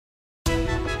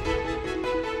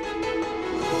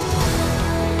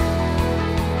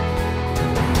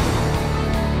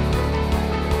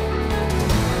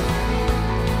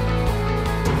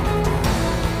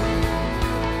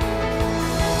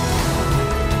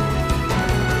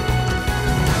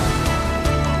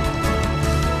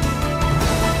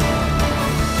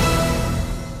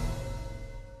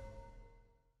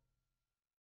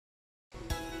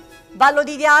Vallo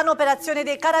di Diano, operazione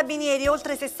dei Carabinieri,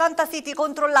 oltre 60 siti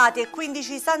controllati e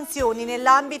 15 sanzioni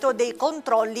nell'ambito dei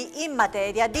controlli in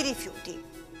materia di rifiuti.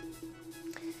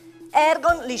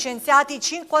 Ergon, licenziati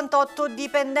 58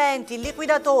 dipendenti, il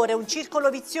liquidatore, un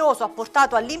circolo vizioso ha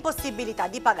portato all'impossibilità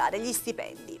di pagare gli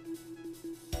stipendi.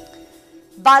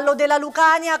 Vallo della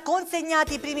Lucania,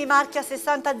 consegnati i primi marchi a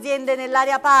 60 aziende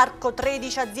nell'area parco,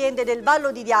 13 aziende del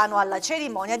Vallo di Diano alla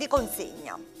cerimonia di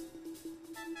consegna.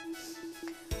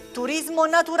 Turismo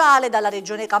naturale, dalla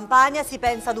Regione Campania si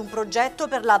pensa ad un progetto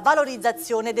per la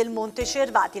valorizzazione del Monte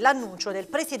Cervati, l'annuncio del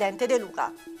presidente De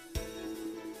Luca.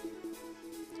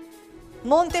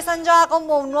 Monte San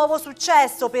Giacomo, un nuovo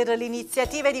successo per le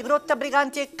iniziative di Grotta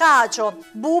Briganti e Cacio,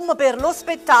 boom per lo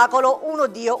spettacolo Uno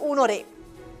Dio, Uno Re.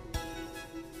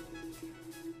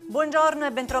 Buongiorno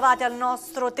e bentrovati al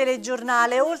nostro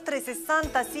telegiornale. Oltre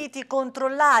 60 siti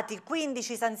controllati,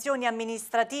 15 sanzioni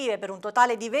amministrative per un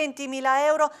totale di 20.000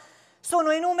 euro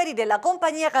sono i numeri della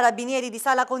Compagnia Carabinieri di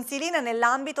Sala Consilina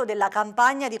nell'ambito della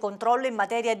campagna di controllo in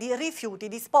materia di rifiuti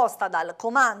disposta dal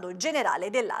Comando Generale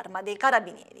dell'Arma dei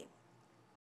Carabinieri.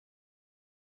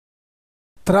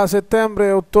 Tra settembre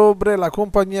e ottobre la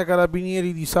Compagnia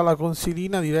Carabinieri di Sala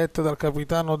Consilina, diretta dal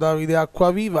capitano Davide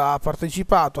Acquaviva, ha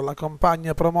partecipato alla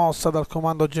campagna promossa dal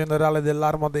Comando Generale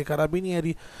dell'Arma dei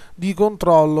Carabinieri di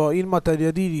controllo in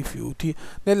materia di rifiuti.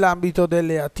 Nell'ambito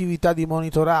delle attività di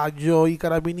monitoraggio, i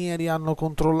Carabinieri hanno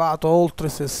controllato oltre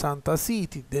 60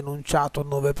 siti, denunciato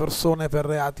 9 persone per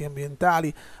reati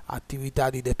ambientali,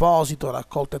 attività di deposito,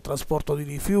 raccolta e trasporto di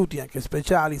rifiuti, anche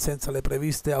speciali, senza le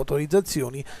previste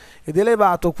autorizzazioni, ed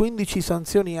elevato 15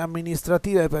 sanzioni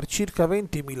amministrative per circa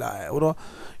 20.000 euro.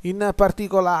 In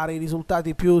particolare i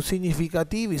risultati più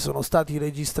significativi sono stati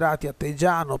registrati a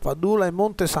Teggiano, Padula e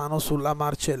Montesano sulla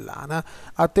Marcellana.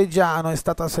 A Teggiano è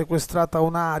stata sequestrata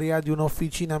un'area di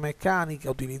un'officina meccanica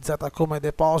utilizzata come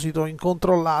deposito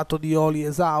incontrollato di oli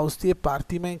esausti e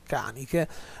parti meccaniche.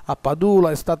 A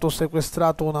Padula è stato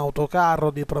sequestrato un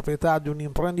autocarro di proprietà di un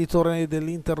imprenditore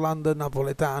dell'Interland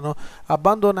napoletano,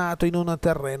 abbandonato in un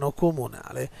terreno comunale.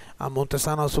 A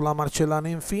Montesano sulla Marcellana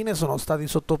infine sono stati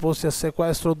sottoposti a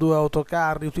sequestro 2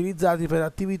 autocarri utilizzati per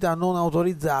attività non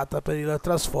autorizzata per il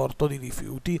trasporto di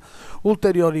rifiuti.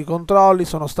 Ulteriori controlli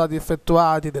sono stati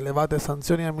effettuati ed elevate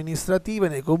sanzioni amministrative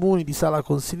nei comuni di Sala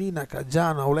Consilina,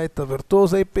 Caggiano, Auletta,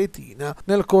 Vertosa e Petina.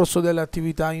 Nel corso delle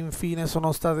attività infine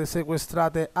sono state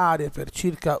sequestrate aree per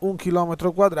circa 1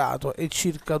 chilometro quadrato e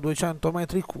circa 200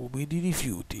 metri cubi di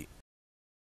rifiuti.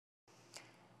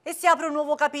 E si apre un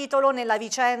nuovo capitolo nella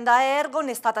vicenda Ergon.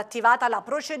 È stata attivata la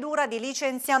procedura di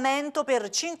licenziamento per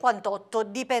 58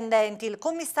 dipendenti. Il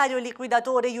commissario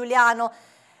liquidatore Giuliano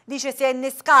dice si è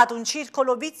innescato un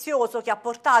circolo vizioso che ha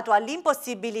portato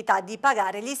all'impossibilità di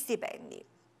pagare gli stipendi.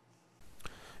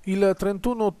 Il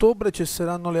 31 ottobre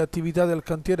cesseranno le attività del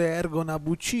cantiere Ergon a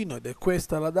Buccino ed è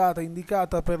questa la data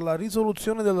indicata per la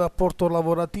risoluzione del rapporto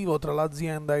lavorativo tra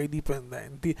l'azienda e i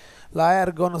dipendenti. La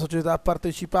Ergon, società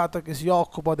partecipata che si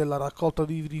occupa della raccolta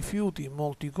di rifiuti in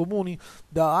molti comuni,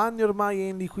 da anni ormai è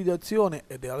in liquidazione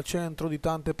ed è al centro di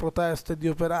tante proteste di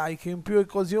operai che in più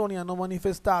occasioni hanno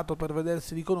manifestato per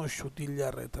vedersi riconosciuti gli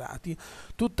arretrati.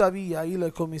 Tuttavia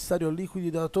il commissario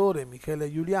liquidatore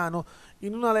Michele Giuliano,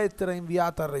 in una lettera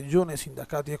inviata a Regione,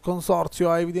 sindacati e consorzio,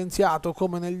 ha evidenziato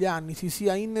come negli anni si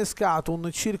sia innescato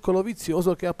un circolo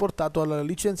vizioso che ha portato al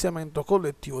licenziamento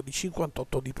collettivo di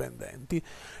 58 dipendenti.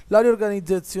 La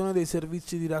riorganizzazione dei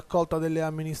servizi di raccolta delle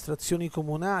amministrazioni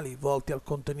comunali volti al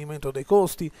contenimento dei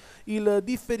costi, il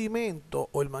differimento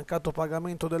o il mancato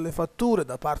pagamento delle fatture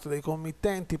da parte dei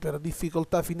committenti per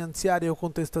difficoltà finanziarie o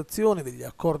contestazione degli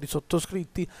accordi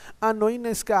sottoscritti hanno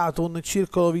innescato un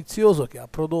circolo vizioso che ha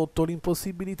prodotto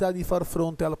l'impossibilità di far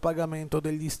fronte al pagamento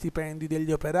degli stipendi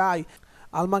degli operai,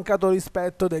 al mancato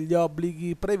rispetto degli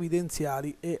obblighi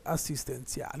previdenziali e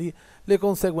assistenziali. Le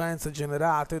conseguenze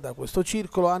generate da questo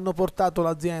circolo hanno portato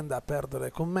l'azienda a perdere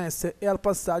commesse e al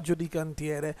passaggio di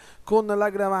cantiere, con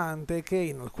l'aggravante che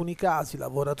in alcuni casi i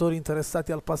lavoratori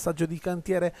interessati al passaggio di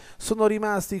cantiere sono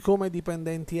rimasti come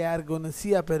dipendenti Ergon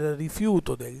sia per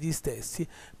rifiuto degli stessi,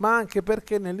 ma anche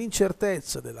perché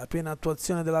nell'incertezza della piena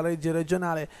attuazione della legge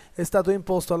regionale è stato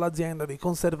imposto all'azienda di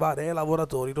conservare ai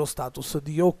lavoratori lo status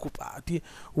di occupati.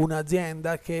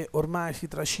 Un'azienda che ormai si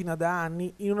trascina da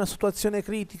anni in una situazione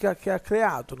critica che ha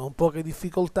creato non poche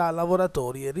difficoltà a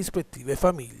lavoratori e rispettive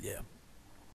famiglie.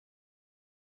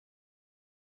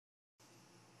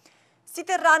 Si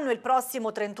terranno il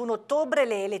prossimo 31 ottobre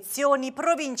le elezioni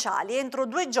provinciali. Entro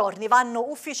 2 giorni vanno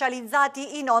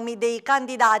ufficializzati i nomi dei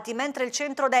candidati, mentre il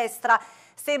centrodestra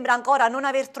sembra ancora non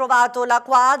aver trovato la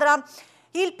quadra.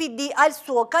 Il PD ha il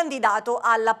suo candidato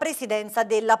alla presidenza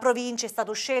della provincia, è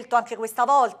stato scelto anche questa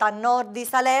volta a nord di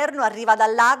Salerno, arriva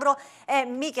dall'Agro, è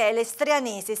Michele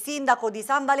Strianese, sindaco di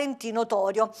San Valentino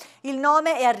Torio. Il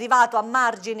nome è arrivato a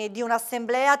margine di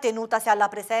un'assemblea tenutasi alla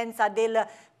presenza del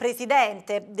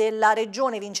presidente della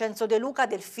regione Vincenzo De Luca,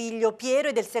 del figlio Piero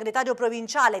e del segretario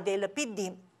provinciale del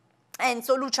PD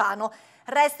Enzo Luciano.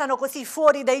 Restano così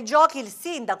fuori dai giochi il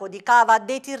sindaco di Cava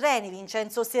dei Tirreni,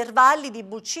 Vincenzo Servalli, di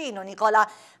Buccino, Nicola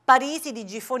Parisi, di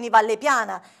Giffoni Valle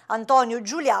Piana, Antonio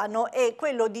Giuliano e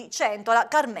quello di Centola,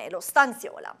 Carmelo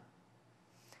Stanziola.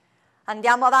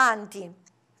 Andiamo avanti.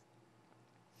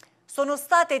 Sono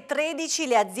state 13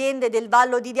 le aziende del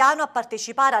Vallo di Diano a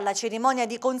partecipare alla cerimonia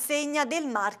di consegna del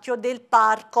marchio del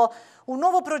parco, un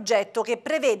nuovo progetto che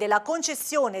prevede la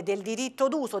concessione del diritto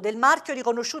d'uso del marchio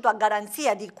riconosciuto a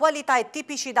garanzia di qualità e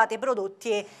tipicità dei prodotti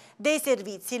e dei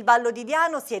servizi. Il Vallo di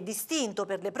Diano si è distinto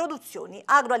per le produzioni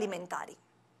agroalimentari.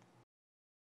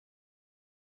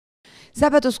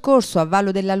 Sabato scorso a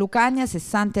Vallo della Lucania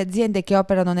 60 aziende che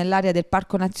operano nell'area del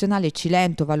Parco Nazionale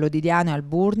Cilento, Vallo di Diano e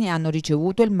Alburni hanno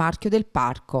ricevuto il marchio del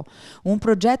parco, un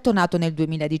progetto nato nel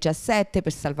 2017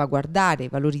 per salvaguardare,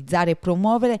 valorizzare e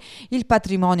promuovere il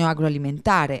patrimonio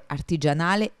agroalimentare,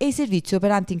 artigianale e i servizi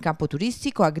operanti in campo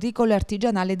turistico, agricolo e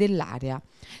artigianale dell'area.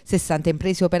 60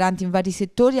 imprese operanti in vari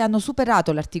settori hanno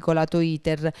superato l'articolato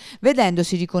iter,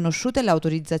 vedendosi riconosciute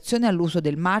l'autorizzazione all'uso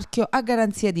del marchio a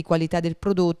garanzia di qualità del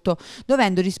prodotto,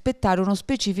 dovendo rispettare uno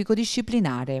specifico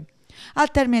disciplinare.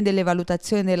 Al termine delle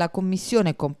valutazioni della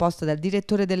commissione, composta dal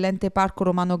direttore dell'ente parco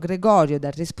Romano Gregorio,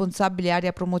 dal responsabile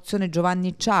area promozione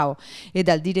Giovanni Ciao e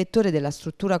dal direttore della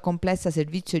struttura complessa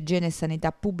servizio igiene e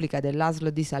sanità pubblica dell'ASL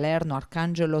di Salerno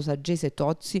Arcangelo Saggese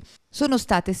Tozzi, sono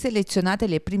state selezionate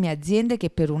le prime aziende che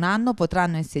per un anno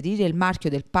potranno inserire il marchio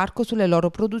del parco sulle loro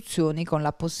produzioni con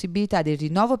la possibilità del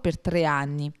rinnovo per 3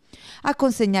 anni. A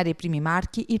consegnare i primi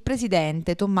marchi il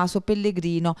presidente Tommaso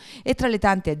Pellegrino e tra le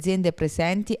tante aziende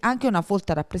presenti anche una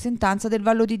folta rappresentanza del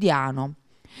Vallo di Diano.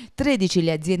 13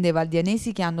 le aziende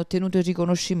valdianesi che hanno ottenuto il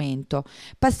riconoscimento: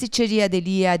 Pasticceria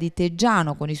Delia di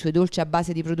Teggiano con i suoi dolci a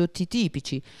base di prodotti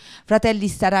tipici, Fratelli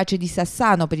Starace di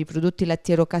Sassano per i prodotti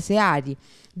lattiero-caseari,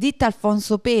 Ditta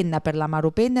Alfonso Penna per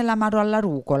l'amaro penna e l'amaro alla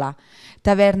rucola,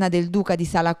 Taverna del Duca di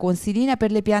Sala Consilina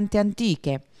per le piante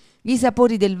antiche, I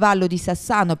Sapori del Vallo di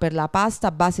Sassano per la pasta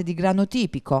a base di grano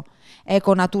tipico,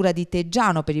 Econatura di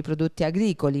Teggiano per i prodotti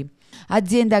agricoli,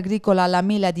 Azienda Agricola La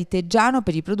Mela di Teggiano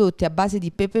per i prodotti a base di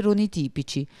peperoni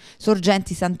tipici,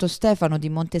 Sorgenti Santo Stefano di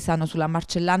Montesano sulla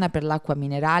Marcellana per l'acqua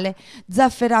minerale,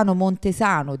 Zafferano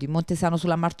Montesano di Montesano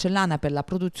sulla Marcellana per la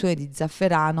produzione di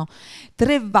zafferano,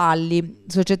 Tre Valli,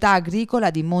 Società Agricola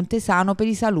di Montesano per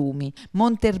i salumi,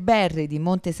 Monterberri di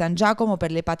Monte San Giacomo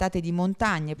per le patate di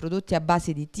montagna e prodotti a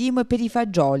base di timo e per i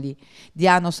fagioli,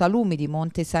 Diano Salumi di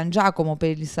Monte San Giacomo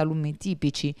per i salumi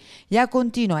tipici,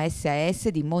 Iacontino SAS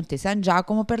di Monte San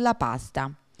Giacomo per la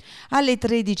pasta. Alle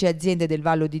 13 aziende del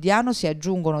Vallo di Diano si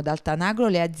aggiungono dal Tanagro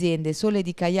le aziende Sole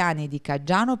di Caiani e di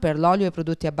Caggiano per l'olio e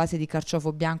prodotti a base di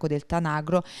carciofo bianco del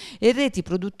Tanagro e reti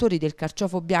produttori del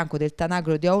carciofo bianco del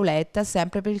Tanagro di Auletta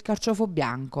sempre per il carciofo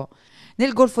bianco.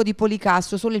 Nel Golfo di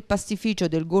Policastro solo il pastificio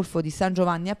del Golfo di San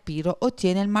Giovanni a Piro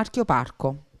ottiene il marchio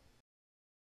parco.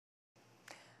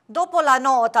 Dopo la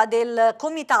nota del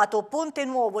Comitato Ponte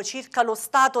Nuovo circa lo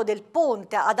stato del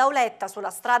ponte ad Auletta sulla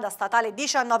strada statale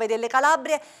 19 delle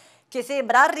Calabrie, che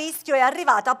sembra a rischio, è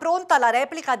arrivata pronta la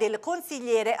replica del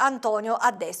consigliere Antonio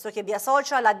Addesso, che via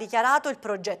social ha dichiarato: il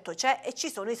progetto c'è e ci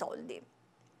sono i soldi.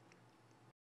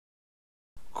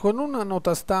 Con una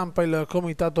nota stampa il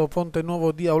Comitato Ponte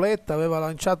Nuovo di Auletta aveva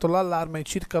lanciato l'allarme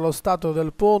circa lo stato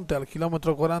del ponte al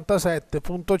chilometro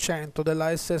 47.100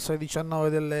 della SS19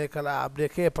 delle Calabrie,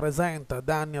 che presenta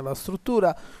danni alla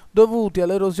struttura dovuti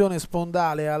all'erosione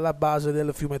spondale alla base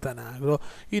del fiume Tanagro.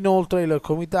 Inoltre il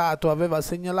Comitato aveva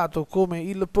segnalato come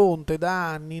il ponte da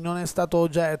anni non è stato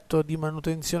oggetto di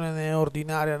manutenzione né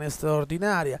ordinaria né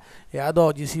straordinaria e ad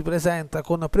oggi si presenta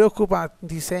con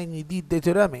preoccupanti segni di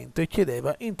deterioramento e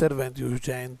chiedeva interventi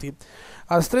urgenti.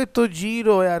 A stretto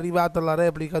giro è arrivata la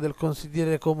replica del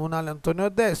consigliere comunale Antonio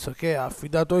Addesso, che ha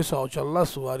affidato ai social la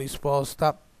sua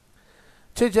risposta.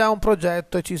 C'è già un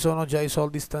progetto e ci sono già i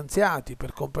soldi stanziati.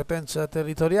 Per competenza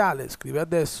territoriale, scrive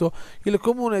adesso, il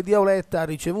comune di Auletta ha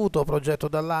ricevuto progetto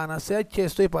dall'ANAS e ha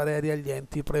chiesto i pareri agli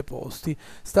enti preposti.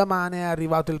 Stamane è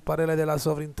arrivato il parere della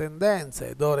sovrintendenza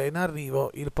ed ora è in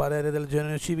arrivo il parere del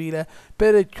genio civile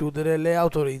per chiudere le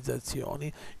autorizzazioni.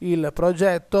 Il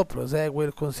progetto, prosegue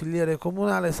il consigliere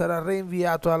comunale, sarà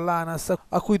reinviato all'ANAS,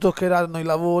 a cui toccheranno i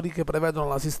lavori che prevedono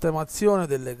la sistemazione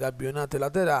delle gabbionate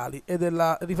laterali e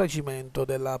del rifacimento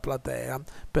della platea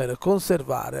per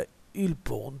conservare il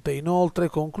ponte. Inoltre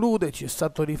conclude, ci è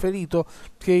stato riferito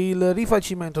che il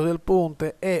rifacimento del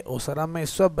ponte è o sarà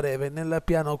messo a breve nel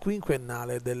piano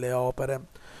quinquennale delle opere.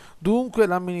 Dunque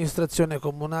l'amministrazione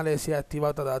comunale si è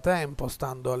attivata da tempo,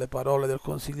 stando alle parole del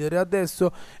consigliere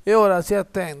Adesso, e ora si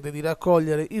attende di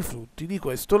raccogliere i frutti di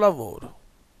questo lavoro.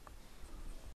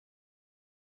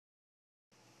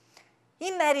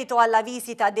 In merito alla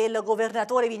visita del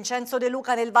governatore Vincenzo De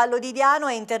Luca nel Vallo di Diano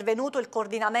è intervenuto il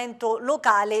coordinamento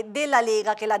locale della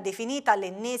Lega che l'ha definita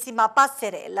l'ennesima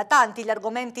passerella. Tanti gli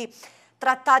argomenti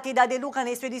trattati da De Luca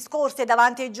nei suoi discorsi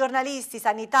davanti ai giornalisti: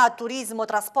 sanità, turismo,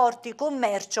 trasporti,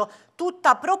 commercio,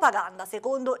 tutta propaganda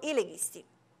secondo i leghisti.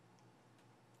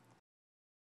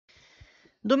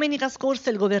 Domenica scorsa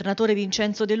il governatore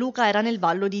Vincenzo De Luca era nel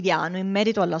Vallo di Diano. In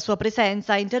merito alla sua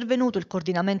presenza è intervenuto il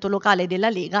coordinamento locale della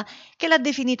Lega che l'ha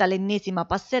definita l'ennesima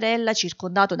passerella,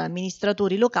 circondato da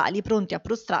amministratori locali pronti a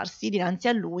prostrarsi dinanzi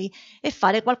a lui e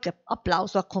fare qualche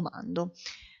applauso a comando.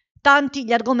 Tanti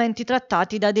gli argomenti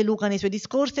trattati da De Luca nei suoi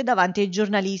discorsi davanti ai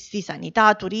giornalisti: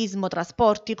 sanità, turismo,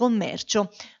 trasporti,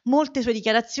 commercio. Molte sue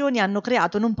dichiarazioni hanno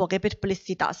creato non poche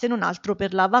perplessità, se non altro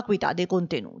per la vacuità dei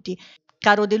contenuti.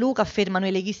 Caro De Luca, affermano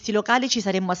i leghisti locali, ci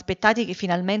saremmo aspettati che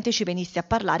finalmente ci venisse a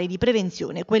parlare di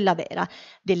prevenzione, quella vera,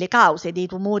 delle cause dei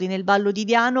tumori nel Vallo di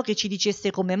Diano, che ci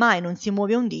dicesse come mai non si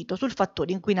muove un dito sul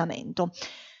fattore inquinamento.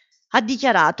 Ha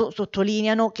dichiarato,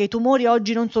 sottolineano, che i tumori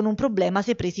oggi non sono un problema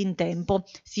se presi in tempo.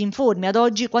 Si informi ad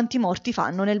oggi quanti morti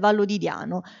fanno nel Vallo di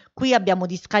Diano. Qui abbiamo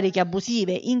discariche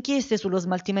abusive, inchieste sullo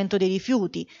smaltimento dei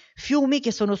rifiuti, fiumi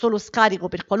che sono solo scarico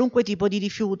per qualunque tipo di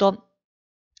rifiuto,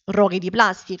 roghi di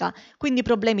plastica, quindi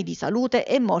problemi di salute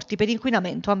e morti per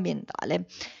inquinamento ambientale.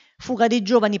 Fuga dei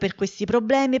giovani per questi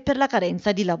problemi e per la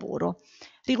carenza di lavoro.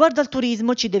 Riguardo al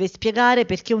turismo ci deve spiegare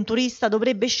perché un turista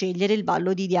dovrebbe scegliere il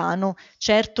Vallo di Diano,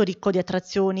 certo ricco di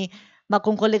attrazioni, ma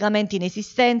con collegamenti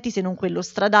inesistenti se non quello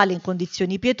stradale in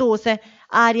condizioni pietose,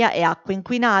 aria e acque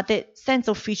inquinate, senza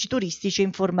uffici turistici e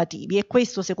informativi. E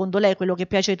questo secondo lei è quello che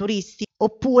piace ai turisti?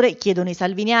 Oppure, chiedono i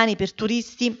salviniani, per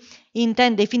turisti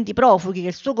intende i finti profughi che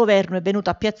il suo governo è venuto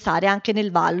a piazzare anche nel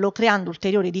Vallo, creando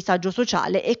ulteriore disagio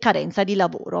sociale e carenza di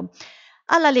lavoro.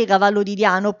 Alla Lega Vallo di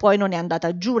Diano poi non è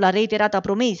andata giù la reiterata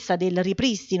promessa del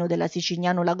ripristino della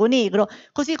Sicigliano Lago Negro,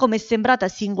 così come è sembrata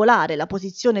singolare la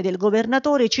posizione del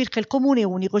governatore circa il comune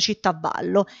unico Città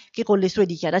Vallo, che con le sue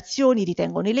dichiarazioni,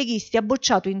 ritengono i leghisti, ha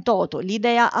bocciato in toto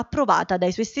l'idea approvata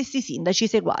dai suoi stessi sindaci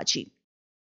seguaci.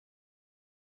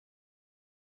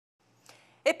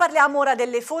 E parliamo ora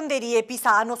delle fonderie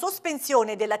Pisano.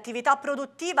 Sospensione dell'attività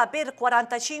produttiva per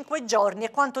 45 giorni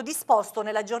è quanto disposto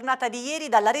nella giornata di ieri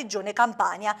dalla Regione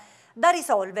Campania. Da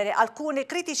risolvere alcune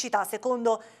criticità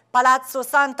secondo Palazzo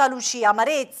Santa Lucia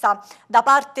Amarezza da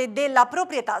parte della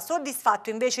proprietà, soddisfatto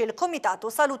invece il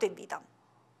Comitato Salute e Vita.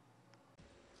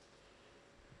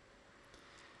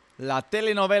 La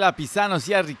telenovela Pisano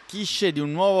si arricchisce di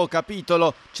un nuovo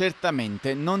capitolo,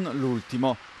 certamente non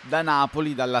l'ultimo. Da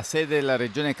Napoli, dalla sede della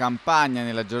Regione Campania,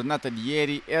 nella giornata di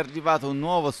ieri è arrivato un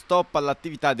nuovo stop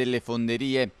all'attività delle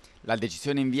fonderie. La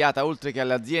decisione inviata oltre che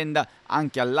all'azienda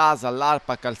anche all'ASA,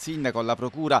 all'ARPAC, al sindaco, alla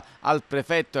procura, al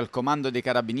prefetto e al comando dei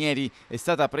carabinieri è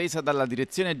stata presa dalla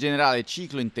direzione generale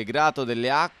ciclo integrato delle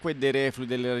acque e dei reflui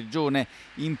della regione.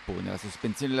 Impone la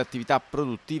sospensione dell'attività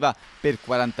produttiva per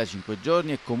 45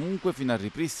 giorni e comunque fino al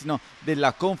ripristino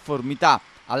della conformità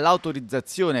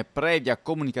all'autorizzazione previa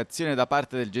comunicazione da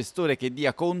parte del gestore che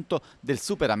dia conto del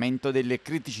superamento delle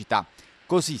criticità.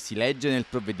 Così si legge nel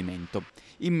provvedimento.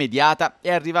 Immediata è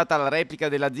arrivata la replica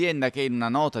dell'azienda che in una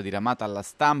nota diramata alla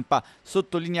stampa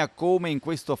sottolinea come in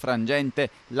questo frangente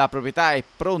la proprietà è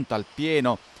pronta al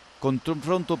pieno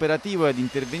confronto operativo e ad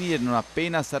intervenire non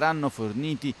appena saranno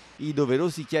forniti i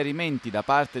doverosi chiarimenti da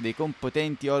parte dei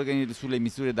competenti organi sulle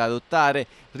misure da adottare,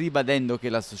 ribadendo che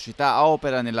la società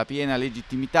opera nella piena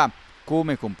legittimità,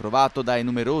 come comprovato dai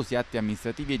numerosi atti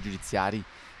amministrativi e giudiziari.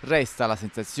 Resta la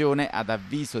sensazione, ad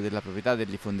avviso della proprietà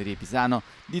delle fonderie Pisano,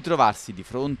 di trovarsi di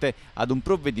fronte ad un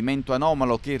provvedimento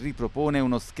anomalo che ripropone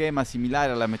uno schema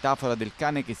similare alla metafora del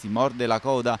cane che si morde la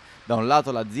coda. Da un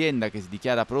lato l'azienda che si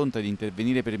dichiara pronta ad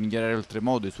intervenire per migliorare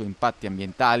oltremodo i suoi impatti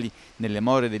ambientali nelle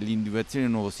more dell'individuazione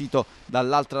di un nuovo sito,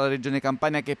 dall'altra la Regione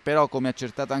Campania che però, come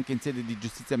accertato anche in sede di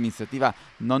giustizia amministrativa,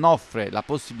 non offre la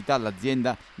possibilità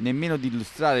all'azienda nemmeno di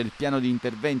illustrare il piano di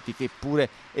interventi che pure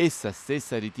essa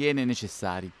stessa ritiene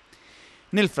necessari.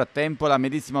 Nel frattempo la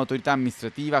medesima autorità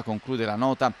amministrativa, conclude la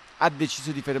nota, ha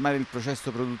deciso di fermare il processo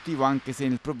produttivo anche se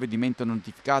nel provvedimento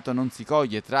notificato non si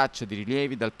coglie traccia di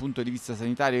rilievi dal punto di vista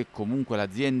sanitario e comunque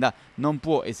l'azienda non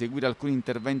può eseguire alcun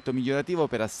intervento migliorativo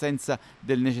per assenza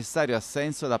del necessario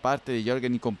assenso da parte degli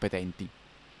organi competenti.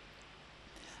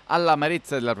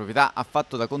 All'amarezza della proprietà ha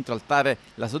fatto da contraltare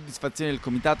la soddisfazione del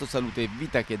Comitato Salute e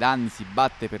Vita che da anni si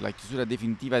batte per la chiusura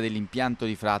definitiva dell'impianto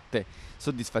di Fratte.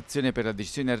 Soddisfazione per la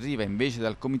decisione arriva invece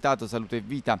dal Comitato Salute e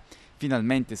Vita.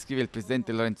 Finalmente, scrive il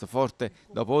presidente Lorenzo Forte,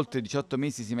 dopo oltre 18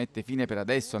 mesi si mette fine per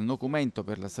adesso al nocumento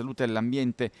per la salute e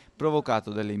l'ambiente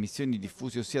provocato dalle emissioni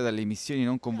diffuse, ossia dalle emissioni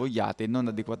non convogliate e non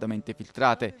adeguatamente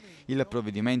filtrate. Il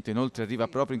provvedimento inoltre arriva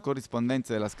proprio in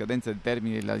corrispondenza della scadenza dei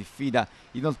termini della diffida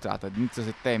inoltrata ad inizio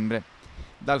settembre.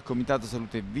 Dal Comitato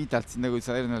Salute e Vita al sindaco di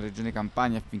Salerno nella regione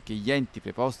Campania affinché gli enti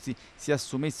preposti si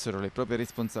assumessero le proprie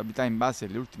responsabilità in base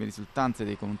alle ultime risultanze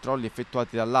dei controlli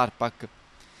effettuati dall'ARPAC.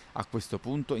 A questo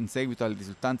punto, in seguito alle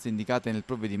risultanze indicate nel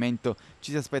provvedimento,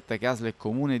 ci si aspetta che ASL e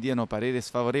Comune diano parere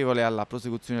sfavorevole alla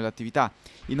prosecuzione dell'attività,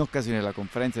 in occasione della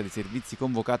conferenza dei servizi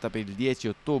convocata per il 10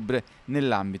 ottobre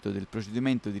nell'ambito del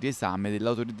procedimento di riesame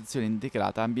dell'autorizzazione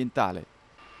integrata ambientale.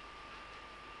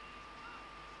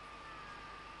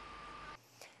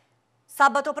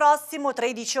 Sabato prossimo,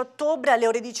 13 ottobre, alle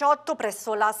ore 18,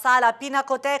 presso la Sala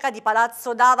Pinacoteca di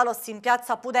Palazzo D'Avalos in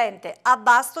Piazza Pudente a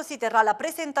Basto si terrà la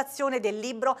presentazione del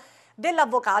libro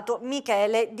dell'avvocato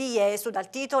Michele Di Jesu dal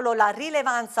titolo La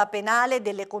rilevanza penale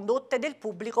delle condotte del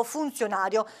pubblico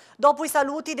funzionario. Dopo i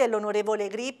saluti dell'onorevole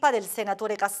Grippa, del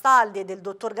senatore Castaldi e del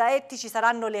dottor Gaetti ci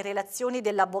saranno le relazioni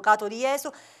dell'avvocato Di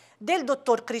Jesu, del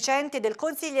dottor Cricenti e del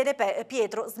consigliere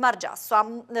Pietro Smargiassi,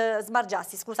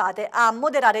 a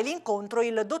moderare l'incontro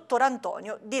il dottor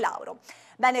Antonio Di Lauro.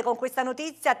 Bene, con questa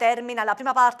notizia termina la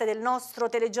prima parte del nostro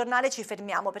telegiornale, ci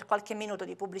fermiamo per qualche minuto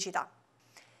di pubblicità.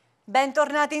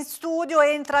 Bentornati in studio,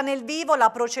 entra nel vivo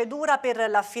la procedura per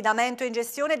l'affidamento in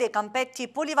gestione dei campetti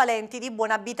polivalenti di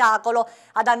Buonabitacolo.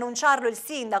 Ad annunciarlo il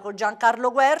sindaco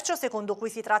Giancarlo Guercio, secondo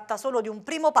cui si tratta solo di un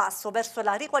primo passo verso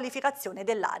la riqualificazione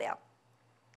dell'area.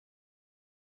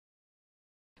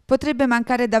 Potrebbe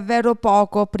mancare davvero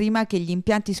poco prima che gli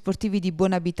impianti sportivi di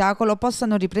Buonabitacolo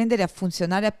possano riprendere a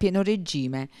funzionare a pieno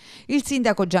regime. Il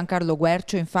sindaco Giancarlo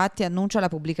Guercio infatti annuncia la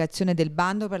pubblicazione del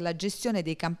bando per la gestione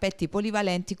dei campetti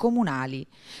polivalenti comunali.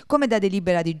 Come da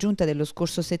delibera di giunta dello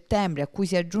scorso settembre, a cui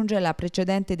si aggiunge la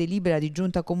precedente delibera di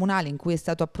giunta comunale in cui è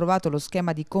stato approvato lo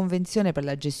schema di convenzione per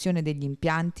la gestione degli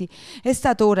impianti, è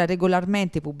stato ora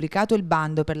regolarmente pubblicato il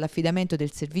bando per l'affidamento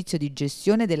del servizio di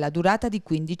gestione della durata di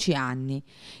 15 anni.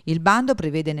 Il bando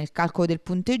prevede nel calcolo del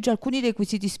punteggio alcuni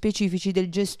requisiti specifici del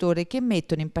gestore che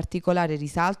mettono in particolare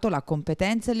risalto la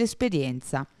competenza e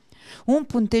l'esperienza. Un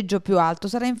punteggio più alto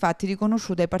sarà infatti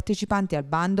riconosciuto ai partecipanti al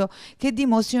bando che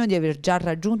dimostrino di aver già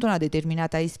raggiunto una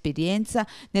determinata esperienza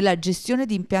nella gestione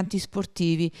di impianti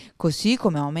sportivi, così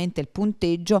come aumenta il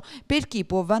punteggio per chi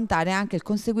può vantare anche il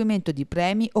conseguimento di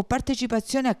premi o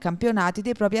partecipazione a campionati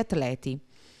dei propri atleti.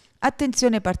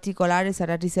 Attenzione particolare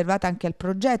sarà riservata anche al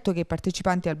progetto che i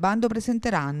partecipanti al bando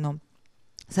presenteranno.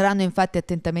 Saranno infatti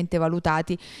attentamente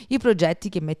valutati i progetti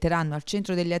che metteranno al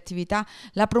centro delle attività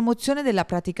la promozione della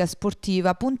pratica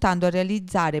sportiva, puntando a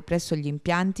realizzare presso gli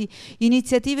impianti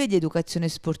iniziative di educazione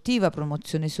sportiva,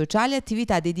 promozione sociale e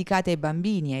attività dedicate ai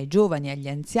bambini, ai giovani, agli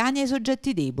anziani e ai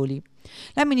soggetti deboli.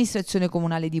 L'amministrazione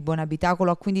comunale di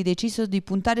Buonabitacolo ha quindi deciso di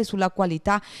puntare sulla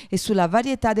qualità e sulla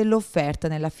varietà dell'offerta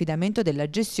nell'affidamento della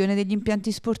gestione degli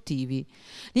impianti sportivi.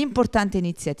 L'importante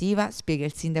iniziativa, spiega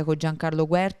il sindaco Giancarlo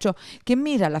Guercio, che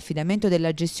mira all'affidamento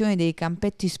della gestione dei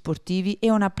campetti sportivi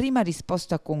è una prima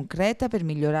risposta concreta per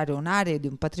migliorare un'area di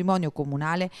un patrimonio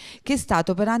comunale che è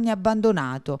stato per anni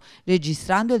abbandonato,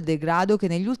 registrando il degrado che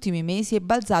negli ultimi mesi è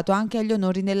balzato anche agli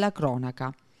onori nella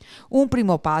cronaca. Un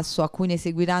primo passo a cui ne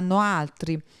seguiranno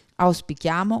altri.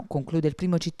 Auspichiamo, conclude il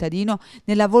primo cittadino,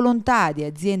 nella volontà di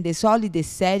aziende solide e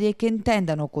serie che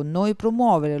intendano con noi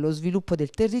promuovere lo sviluppo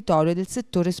del territorio e del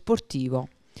settore sportivo.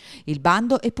 Il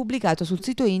bando è pubblicato sul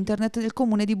sito internet del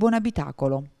comune di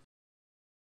Buonabitacolo.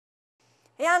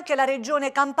 E anche la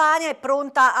Regione Campania è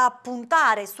pronta a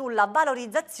puntare sulla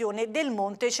valorizzazione del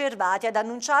Monte Cervati. Ad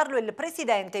annunciarlo il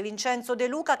presidente Vincenzo De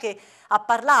Luca, che ha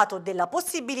parlato della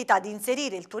possibilità di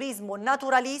inserire il turismo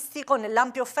naturalistico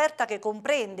nell'ampia offerta che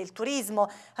comprende il turismo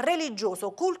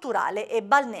religioso, culturale e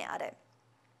balneare.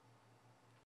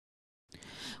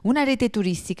 Una rete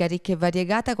turistica ricca e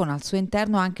variegata con al suo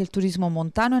interno anche il turismo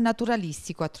montano e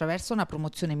naturalistico attraverso una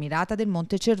promozione mirata del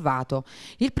Monte Cervato.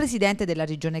 Il presidente della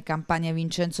Regione Campania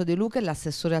Vincenzo De Luca e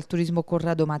l'assessore al turismo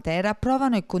Corrado Matera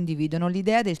approvano e condividono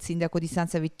l'idea del sindaco di San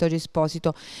Vittorio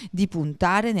Esposito di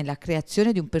puntare nella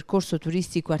creazione di un percorso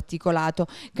turistico articolato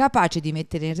capace di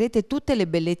mettere in rete tutte le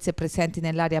bellezze presenti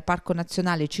nell'area Parco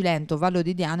Nazionale Cilento, Vallo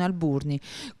di Diano e Alburni,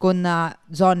 con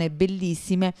zone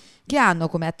bellissime che hanno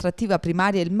come attrattiva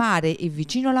primaria il il mare e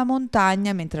vicino alla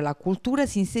montagna, mentre la cultura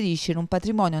si inserisce in un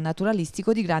patrimonio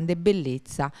naturalistico di grande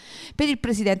bellezza. Per il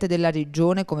presidente della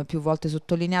regione, come più volte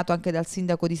sottolineato anche dal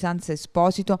sindaco di Sanza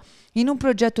Esposito, in un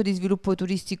progetto di sviluppo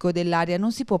turistico dell'area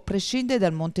non si può prescindere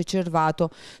dal Monte Cervato,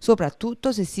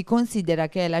 soprattutto se si considera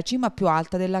che è la cima più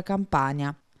alta della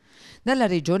Campania. Dalla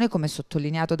regione, come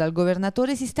sottolineato dal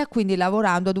governatore, si sta quindi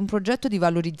lavorando ad un progetto di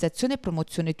valorizzazione e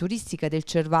promozione turistica del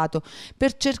Cervato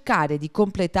per cercare di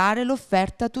completare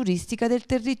l'offerta turistica del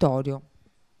territorio.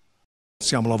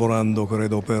 Stiamo lavorando,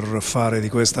 credo, per fare di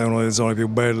questa una delle zone più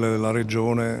belle della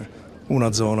regione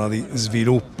una zona di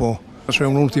sviluppo. C'è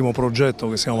un ultimo progetto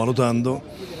che stiamo valutando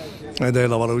ed è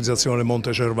la valorizzazione del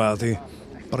Monte Cervati,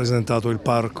 presentato il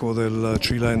parco del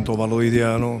Cilento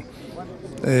Vallodidiano,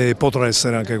 e potrà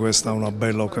essere anche questa una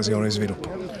bella occasione di sviluppo.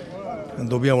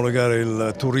 Dobbiamo legare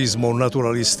il turismo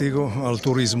naturalistico al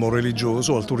turismo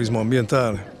religioso, al turismo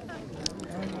ambientale.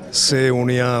 Se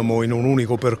uniamo in un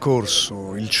unico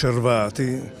percorso il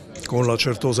Cervati con la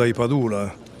Certosa di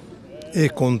Padula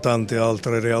e con tante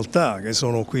altre realtà che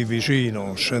sono qui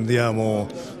vicino, scendiamo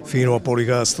fino a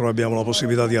Policastro e abbiamo la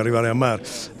possibilità di arrivare a mare.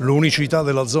 L'unicità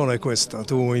della zona è questa: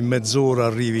 tu in mezz'ora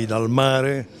arrivi dal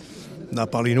mare, da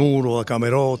Palinuro, da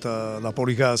Camerota, da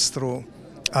Policastro,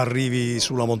 arrivi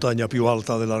sulla montagna più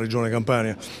alta della regione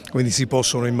Campania, quindi si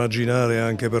possono immaginare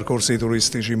anche percorsi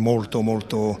turistici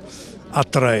molto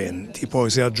attraenti. Poi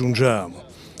se aggiungiamo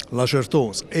la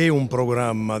Certosa e un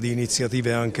programma di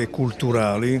iniziative anche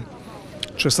culturali,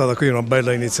 c'è stata qui una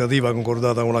bella iniziativa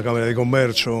concordata con la Camera di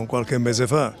Commercio qualche mese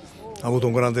fa, ha avuto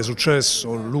un grande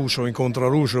successo, Lucio incontra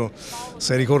Lucio,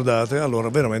 se ricordate, allora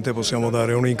veramente possiamo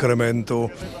dare un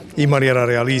incremento in maniera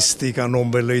realistica,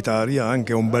 non velleitaria,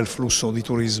 anche un bel flusso di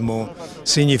turismo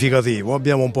significativo.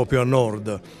 Abbiamo un po' più a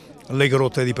nord le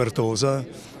grotte di Pertosa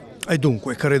e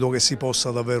dunque credo che si possa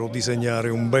davvero disegnare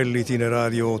un bel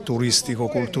itinerario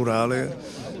turistico-culturale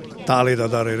tale da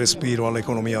dare respiro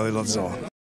all'economia della zona.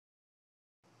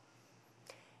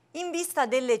 In vista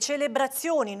delle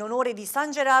celebrazioni in onore di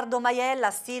San Gerardo Maiella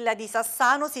a Stilla di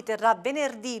Sassano si terrà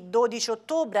venerdì 12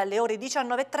 ottobre alle ore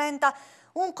 19:30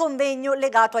 un convegno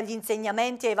legato agli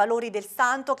insegnamenti e ai valori del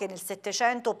santo che nel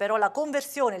Settecento operò la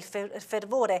conversione e il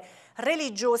fervore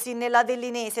religiosi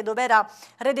nell'Avellinese, dove era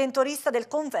redentorista del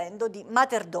convento di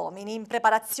Mater Domini. In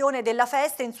preparazione della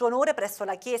festa in suo onore presso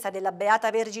la chiesa della Beata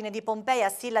Vergine di Pompei a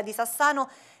Stilla di Sassano,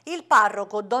 il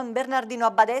parroco Don Bernardino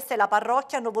Abbadessa e la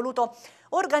parrocchia hanno voluto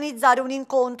organizzare un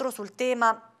incontro sul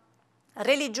tema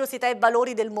religiosità e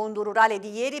valori del mondo rurale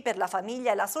di ieri per la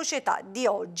famiglia e la società di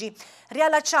oggi,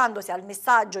 riallacciandosi al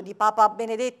messaggio di Papa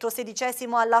Benedetto XVI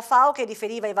alla FAO che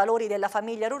riferiva i valori della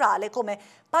famiglia rurale come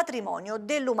patrimonio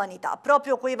dell'umanità.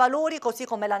 Proprio quei valori, così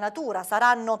come la natura,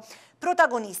 saranno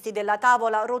protagonisti della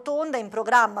tavola rotonda in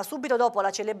programma subito dopo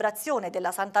la celebrazione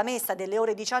della Santa Messa delle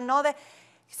ore 19.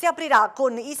 Si aprirà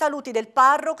con i saluti del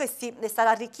parroco e sarà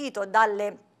arricchito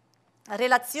dalle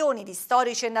relazioni di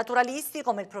storici e naturalisti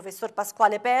come il professor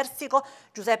Pasquale Persico,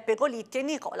 Giuseppe Colitti e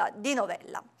Nicola Di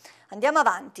Novella. Andiamo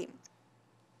avanti.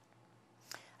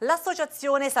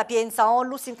 L'associazione Sapienza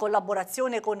Onlus, in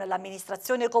collaborazione con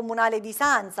l'amministrazione comunale di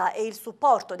Sanza e il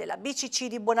supporto della BCC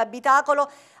di Buonabitacolo,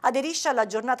 aderisce alla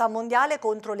giornata mondiale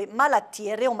contro le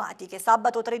malattie reumatiche.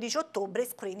 Sabato 13 ottobre,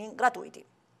 screening gratuiti.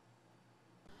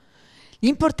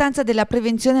 L'importanza della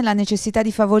prevenzione e la necessità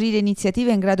di favorire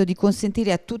iniziative in grado di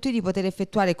consentire a tutti di poter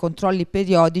effettuare controlli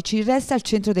periodici resta al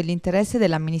centro dell'interesse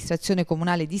dell'amministrazione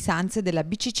comunale di Sanza e della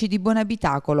BCC di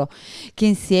Buonabitacolo, che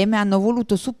insieme hanno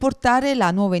voluto supportare la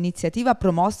nuova iniziativa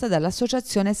promossa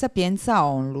dall'associazione Sapienza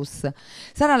Onlus.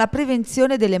 Sarà la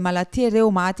prevenzione delle malattie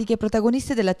reumatiche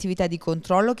protagoniste dell'attività di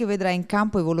controllo che vedrà in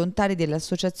campo i volontari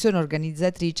dell'associazione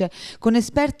organizzatrice con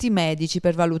esperti medici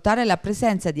per valutare la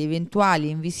presenza di eventuali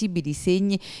e invisibili segni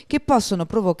che possono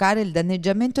provocare il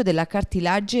danneggiamento della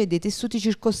cartilagine e dei tessuti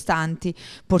circostanti,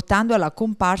 portando alla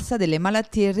comparsa delle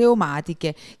malattie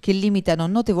reumatiche che limitano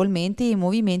notevolmente i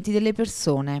movimenti delle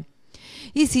persone.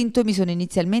 I sintomi sono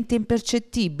inizialmente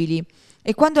impercettibili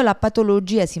e quando la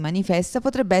patologia si manifesta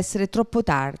potrebbe essere troppo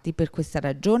tardi. Per questa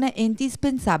ragione è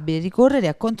indispensabile ricorrere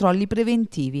a controlli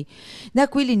preventivi. Da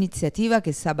qui l'iniziativa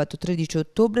che sabato 13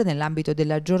 ottobre, nell'ambito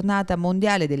della giornata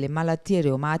mondiale delle malattie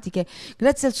reumatiche,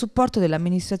 grazie al supporto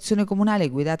dell'amministrazione comunale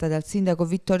guidata dal sindaco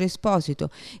Vittorio Esposito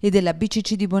e della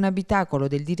BCC di Buonabitacolo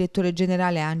del direttore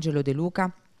generale Angelo De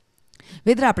Luca,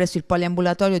 Vedrà presso il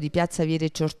poliambulatorio di Piazza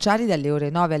Vieri Ciorciari dalle ore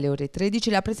 9 alle ore 13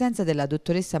 la presenza della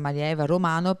dottoressa Maria Eva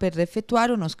Romano per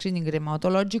effettuare uno screening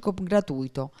reumatologico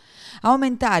gratuito.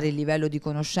 Aumentare il livello di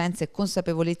conoscenza e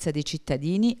consapevolezza dei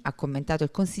cittadini, ha commentato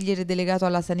il consigliere delegato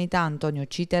alla sanità Antonio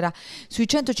Citera, sui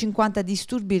 150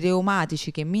 disturbi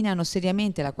reumatici che minano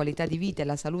seriamente la qualità di vita e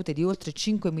la salute di oltre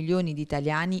 5 milioni di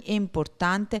italiani, è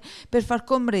importante per far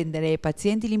comprendere ai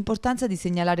pazienti l'importanza di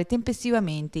segnalare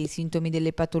tempestivamente i sintomi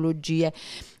delle patologie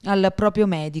al proprio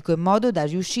medico in modo da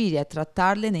riuscire a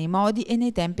trattarle nei modi e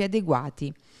nei tempi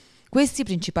adeguati. Questi i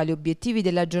principali obiettivi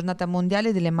della Giornata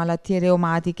Mondiale delle Malattie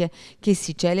Reumatiche, che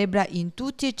si celebra in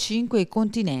tutti e 5 i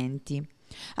continenti.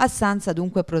 A Sanza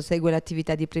dunque prosegue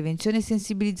l'attività di prevenzione e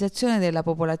sensibilizzazione della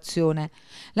popolazione.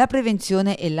 La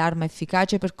prevenzione è l'arma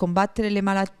efficace per combattere le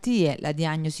malattie, la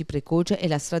diagnosi precoce è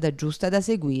la strada giusta da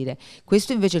seguire.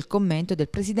 Questo invece è il commento del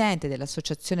presidente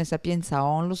dell'Associazione Sapienza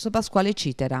Onlus, Pasquale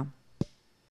Citera.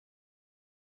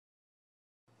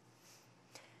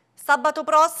 Sabato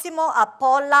prossimo a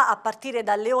Polla, a partire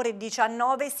dalle ore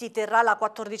 19, si terrà la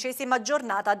 14ª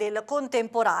giornata del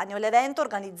Contemporaneo. L'evento,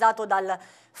 organizzato dal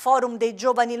Forum dei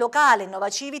Giovani Locale Nova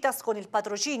Civitas con il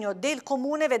patrocinio del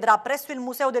Comune, vedrà presso il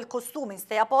Museo del Costume in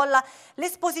Stea Polla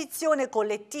l'esposizione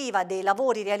collettiva dei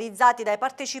lavori realizzati dai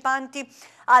partecipanti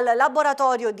al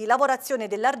laboratorio di lavorazione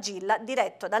dell'argilla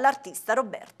diretto dall'artista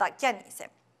Roberta Chianese.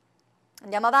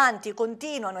 Andiamo avanti,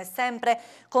 continuano e sempre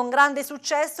con grande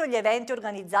successo gli eventi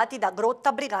organizzati da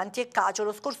Grotta, Briganti e Cacio.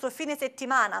 Lo scorso fine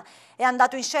settimana è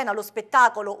andato in scena lo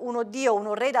spettacolo Uno Dio,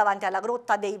 Uno Re davanti alla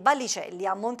Grotta dei Vallicelli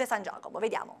a Monte San Giacomo.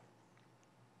 Vediamo.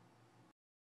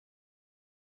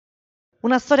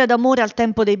 Una storia d'amore al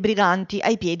tempo dei Briganti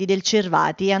ai piedi del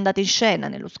Cervati è andata in scena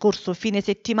nello scorso fine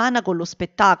settimana con lo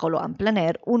spettacolo en plein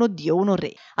air Uno Dio, Uno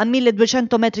Re, a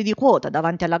 1200 metri di quota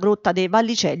davanti alla Grotta dei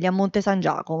Vallicelli a Monte San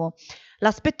Giacomo. La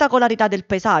spettacolarità del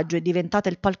paesaggio è diventata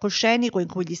il palcoscenico in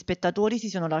cui gli spettatori si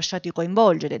sono lasciati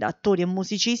coinvolgere da attori e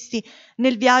musicisti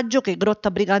nel viaggio che Grotta,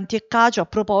 Briganti e Cacio ha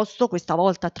proposto, questa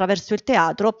volta attraverso il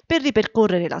teatro, per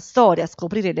ripercorrere la storia,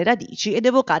 scoprire le radici ed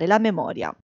evocare la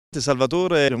memoria.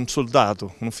 Salvatore è un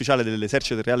soldato, un ufficiale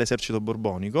dell'esercito, del Reale Esercito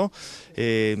Borbonico,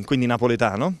 quindi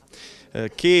napoletano,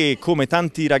 che come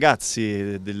tanti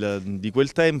ragazzi di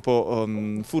quel tempo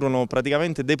furono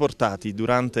praticamente deportati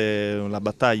durante la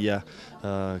battaglia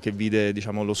che vide,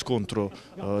 diciamo, lo scontro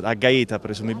a Gaeta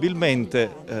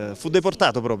presumibilmente. Fu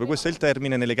deportato proprio, questo è il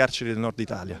termine, nelle carceri del nord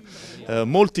Italia.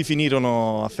 Molti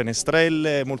finirono a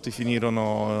Fenestrelle, molti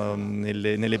finirono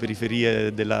nelle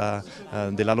periferie della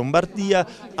Lombardia,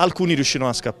 alcuni riuscirono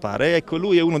a scappare. Ecco,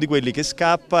 lui è uno di quelli che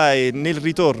scappa e nel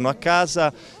ritorno a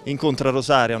casa incontra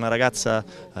Rosaria, una ragazza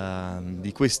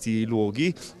di questi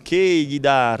luoghi, che gli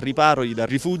dà riparo, gli dà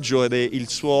rifugio ed è il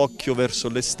suo occhio verso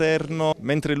l'esterno.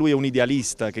 Mentre lui è un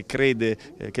idealista che crede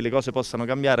che le cose possano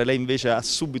cambiare, lei invece ha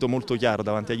subito molto chiaro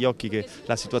davanti agli occhi che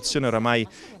la situazione oramai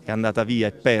è andata via,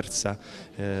 è persa,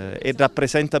 e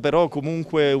rappresenta però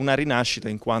comunque una rinascita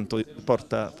in quanto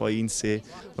porta poi in sé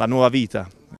la nuova vita.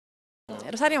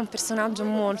 Rosaria è un personaggio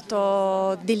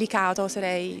molto delicato,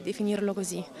 oserei definirlo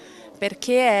così,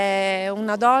 perché è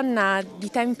una donna di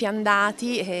tempi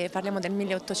andati, parliamo del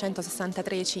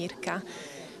 1863 circa,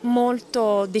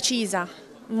 molto decisa,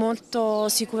 molto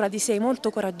sicura di sé,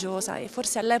 molto coraggiosa, e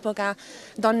forse all'epoca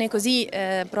donne così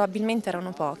probabilmente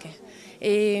erano poche.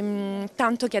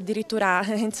 Tanto che addirittura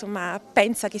insomma,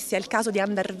 pensa che sia il caso di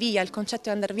andar via. Il concetto di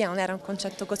andar via non era un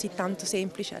concetto così tanto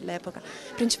semplice all'epoca,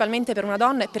 principalmente per una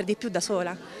donna e per di più da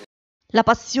sola. La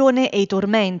passione e i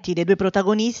tormenti dei due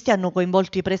protagonisti hanno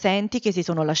coinvolto i presenti, che si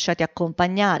sono lasciati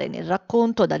accompagnare nel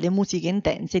racconto dalle musiche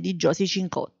intense di Giosi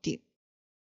Cincotti.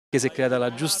 Che si è creata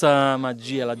la giusta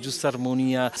magia, la giusta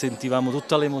armonia, sentivamo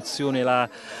tutta l'emozione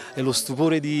e lo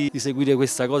stupore di seguire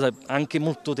questa cosa, anche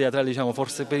molto teatrale, diciamo,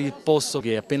 forse per il posto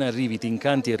che appena arrivi ti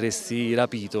incanti e resti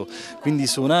rapito, quindi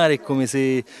suonare è come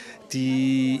se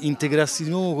ti integrassi di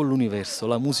nuovo con l'universo,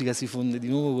 la musica si fonde di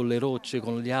nuovo con le rocce,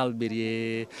 con gli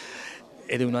alberi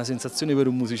ed è una sensazione per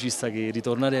un musicista che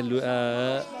ritornare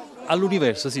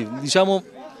all'universo, sì, diciamo,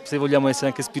 se vogliamo essere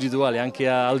anche spirituali, anche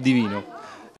al divino.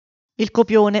 Il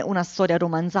copione, una storia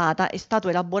romanzata, è stato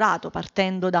elaborato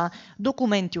partendo da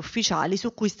documenti ufficiali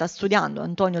su cui sta studiando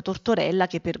Antonio Tortorella,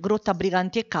 che per Grotta,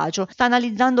 Briganti e Cacio sta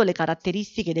analizzando le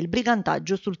caratteristiche del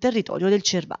brigantaggio sul territorio del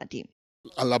Cervati.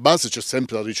 Alla base c'è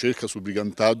sempre la ricerca sul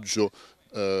brigantaggio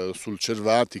sul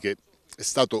Cervati, che è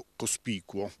stato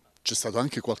cospicuo. C'è stato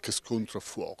anche qualche scontro a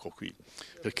fuoco qui,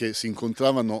 perché si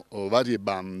incontravano varie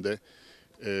bande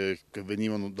che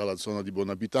venivano dalla zona di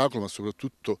Buonabitacolo, ma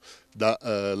soprattutto da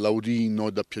Laurino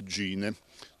e da Piaggine.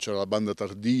 C'era la banda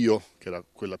Tardio, che era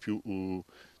quella più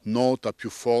nota, più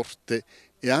forte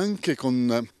e anche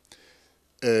con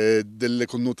delle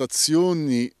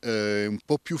connotazioni un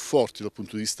po' più forti dal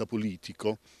punto di vista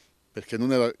politico, perché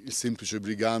non era il semplice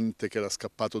brigante che era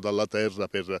scappato dalla terra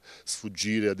per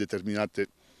sfuggire a determinate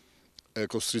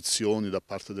costrizioni da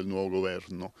parte del nuovo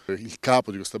governo. Il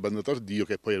capo di questa banda Tardio,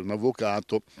 che poi era un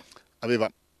avvocato, aveva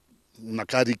una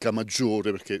carica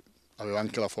maggiore perché aveva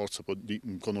anche la forza di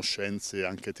conoscenze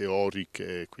anche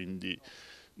teoriche, quindi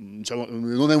diciamo,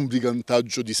 non è un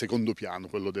brigantaggio di secondo piano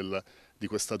quello di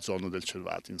questa zona del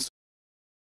Cervati.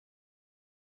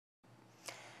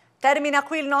 Termina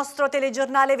qui il nostro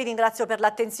telegiornale, vi ringrazio per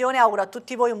l'attenzione e auguro a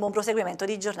tutti voi un buon proseguimento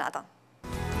di giornata.